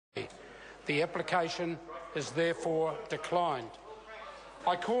The application is therefore declined.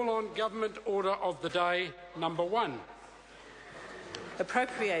 I call on Government Order of the Day number 1.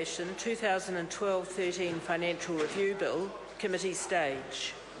 Appropriation 2012-13 Financial Review Bill, Committee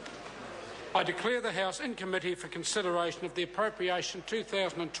Stage. I declare the House in committee for consideration of the Appropriation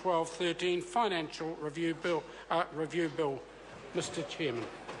 2012-13 Financial Review Bill. Mr. Chairman.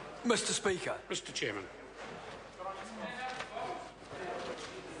 Mr. Speaker. Mr. Chairman.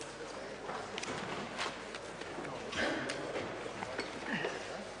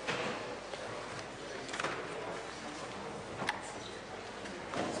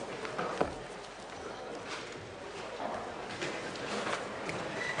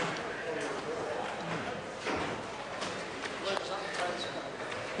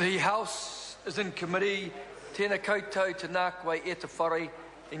 The House is in committee. Tēnā koutou te nākwe e te whare,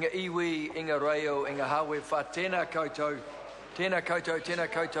 inga iwi, inga reo, inga hawe wha, tēnā koutou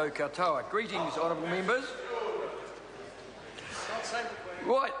katoa. Greetings, honourable members.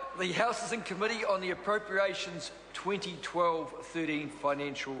 Right, the House is in committee on the Appropriations 2012-13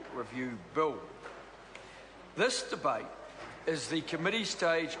 Financial Review Bill. This debate is the committee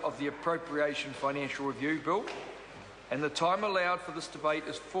stage of the Appropriation Financial Review Bill, and the time allowed for this debate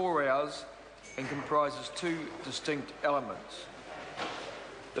is 4 hours and comprises 2 distinct elements.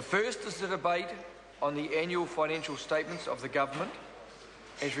 The first is the debate on the annual financial statements of the government,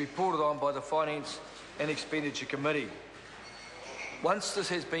 as reported on by the Finance and Expenditure Committee. Once this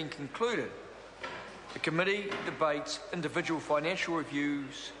has been concluded, the committee debates individual financial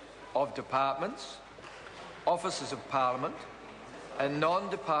reviews of departments, offices of Parliament, and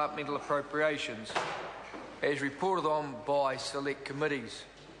non-departmental appropriations, as reported on by select committees.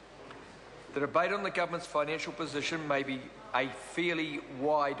 The debate on the government's financial position may be a fairly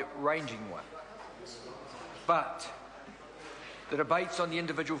wide-ranging one, but the debates on the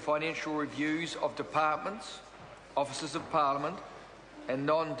individual financial reviews of departments, offices of Parliament, and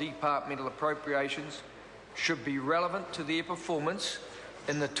non-departmental appropriations should be relevant to their performance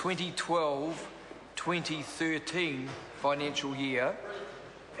in the 2012-2013 financial year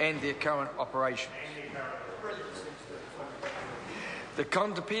and their current operation. The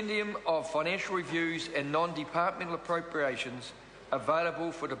compendium of financial reviews and non-departmental appropriations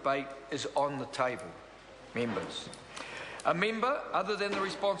available for debate is on the table, members. A member, other than the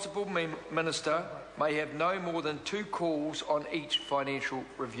responsible minister, may have no more than 2 calls on each financial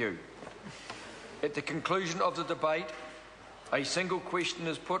review. At the conclusion of the debate, a single question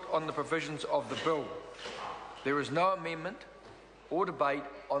is put on the provisions of the bill. There is no amendment or debate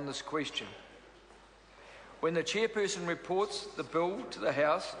on this question. When the chairperson reports the bill to the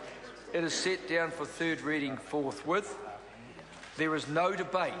House, it is set down for third reading forthwith. There is no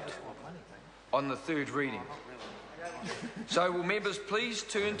debate on the third reading. So will members please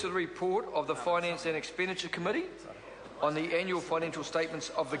turn to the report of the Finance and Expenditure Committee on the annual financial statements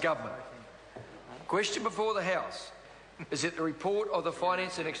of the government. Question before the House is that the report of the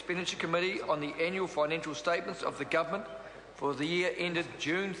Finance and Expenditure Committee on the annual financial statements of the government for the year ended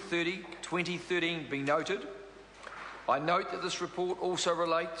June 30, 2013 be noted. I note that this report also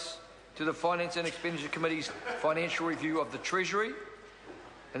relates to the Finance and Expenditure Committee's financial review of the Treasury,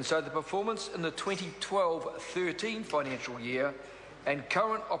 and so the performance in the 2012-13 financial year and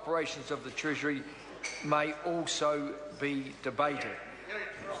current operations of the Treasury may also be debated.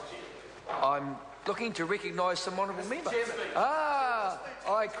 I'm looking to recognise some honourable members.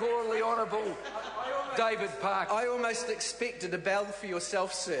 I call the Honourable David Parker. I almost expected a bell for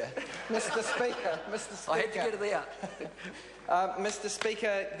yourself, sir. Mr. Speaker. I had to get it out. Mr.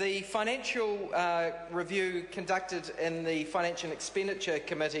 Speaker, the financial review conducted in the Finance and Expenditure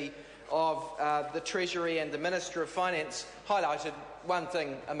Committee of the Treasury and the Minister of Finance highlighted one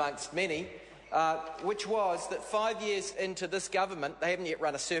thing amongst many, which was that 5 years into this government, they haven't yet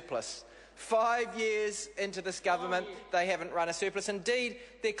run a surplus. 5 years into this government, they haven't run a surplus. Indeed,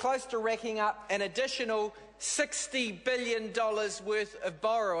 they're close to racking up an additional $60 billion worth of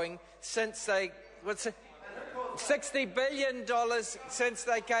borrowing since they... $60 billion since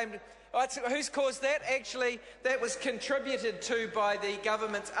they came... Who's caused that? Actually, that was contributed to by the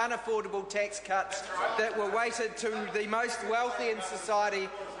government's unaffordable tax cuts that were weighted to the most wealthy in society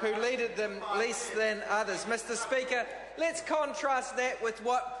who needed them less than others. Mr. Speaker, let's contrast that with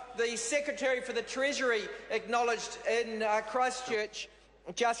what the Secretary for the Treasury acknowledged in Christchurch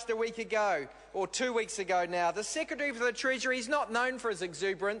just a week ago, or 2 weeks ago now. The Secretary for the Treasury is not known for his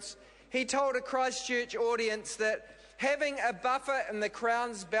exuberance. He told a Christchurch audience that having a buffer in the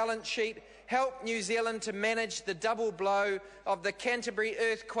Crown's balance sheet help New Zealand to manage the double blow of the Canterbury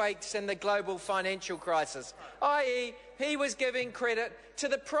earthquakes and the global financial crisis, i.e. he was giving credit to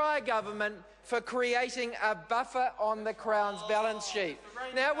the prior government for creating a buffer on the Crown's balance sheet.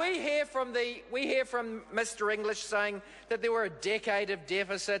 Now, we hear from Mr English saying that there were a decade of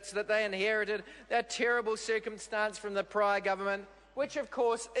deficits, that they inherited that terrible circumstance from the prior government, which of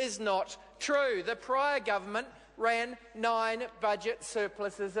course is not true. The prior government ran 9 budget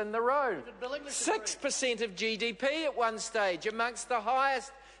surpluses in the row. 6% of GDP at one stage, amongst the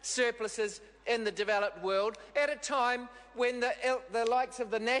highest surpluses in the developed world, at a time when the likes of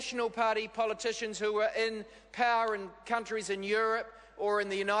the National Party politicians who were in power in countries in Europe or in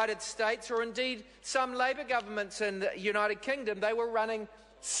the United States, or indeed some Labour governments in the United Kingdom, they were running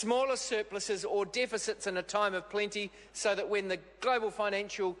smaller surpluses or deficits in a time of plenty, so that when the global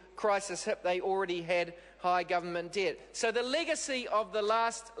financial crisis hit, they already had high government debt. So the legacy of the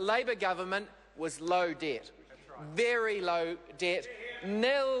last Labour government was low debt, very low debt,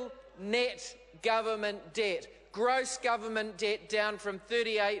 nil net government debt, gross government debt down from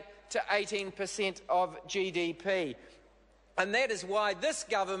 38 to 18% of GDP. And that is why this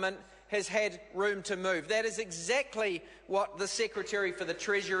government has had room to move. That is exactly what the Secretary for the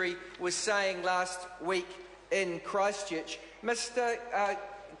Treasury was saying last week in Christchurch. Mr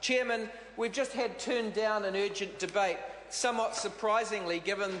Chairman, we've just had turned down an urgent debate, somewhat surprisingly,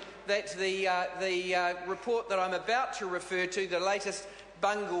 given that the report that I'm about to refer to, the latest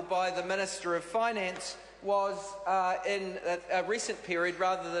bungle by the Minister of Finance, was in a recent period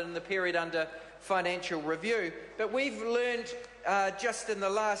rather than the period under financial review. But we've learned just in the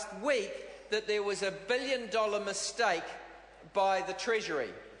last week that there was a $1 billion mistake by the Treasury.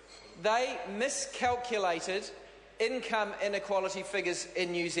 They miscalculated income inequality figures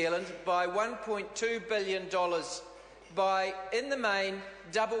in New Zealand by $1.2 billion by, in the main,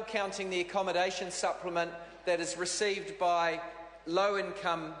 double counting the accommodation supplement that is received by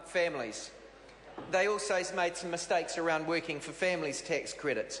low-income families. They also made some mistakes around working for families tax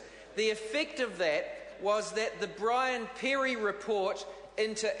credits. The effect of that was that the Brian Perry report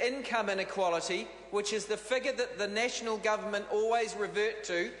into income inequality, which is the figure that the national government always revert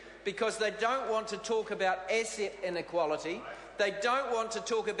to because they don't want to talk about asset inequality, they don't want to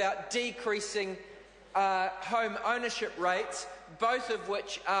talk about decreasing home ownership rates, both of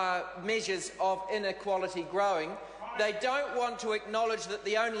which are measures of inequality growing. They don't want to acknowledge that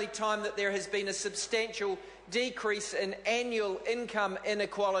the only time that there has been a substantial decrease in annual income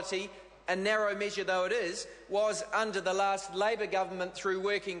inequality, a narrow measure though it is, was under the last Labour government through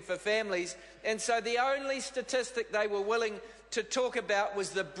working for families. And so the only statistic they were willing to talk about was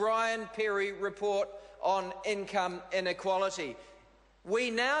the Brian Perry report on income inequality. We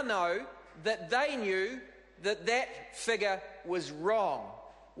now know that they knew that that figure was wrong.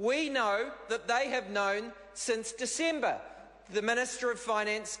 We know that they have known since December. The Minister of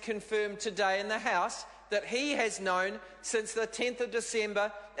Finance confirmed today in the House that he has known since the 10th of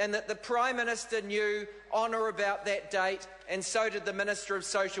December, and that the Prime Minister knew on or about that date, and so did the Minister of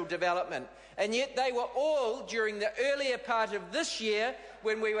Social Development. And yet they were all, during the earlier part of this year,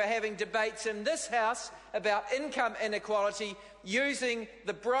 when we were having debates in this House about income inequality, using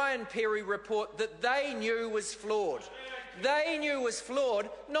the Brian Perry report that they knew was flawed. They knew was flawed,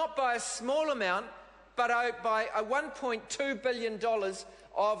 not by a small amount, but by a $1.2 billion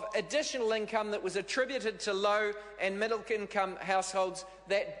of additional income that was attributed to low and middle income households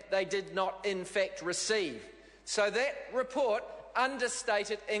that they did not in fact receive. So that report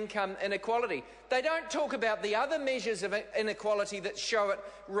understated income inequality. They don't talk about the other measures of inequality that show it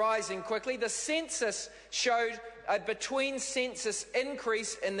rising quickly. The census showed a between-census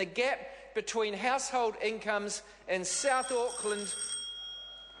increase in the gap between household incomes in South Auckland.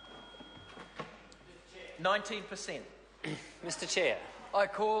 19%. Mr Chair. I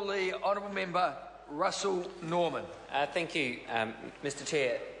call the Honourable Member Russell Norman. Thank you, Mr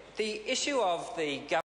Chair. The issue of the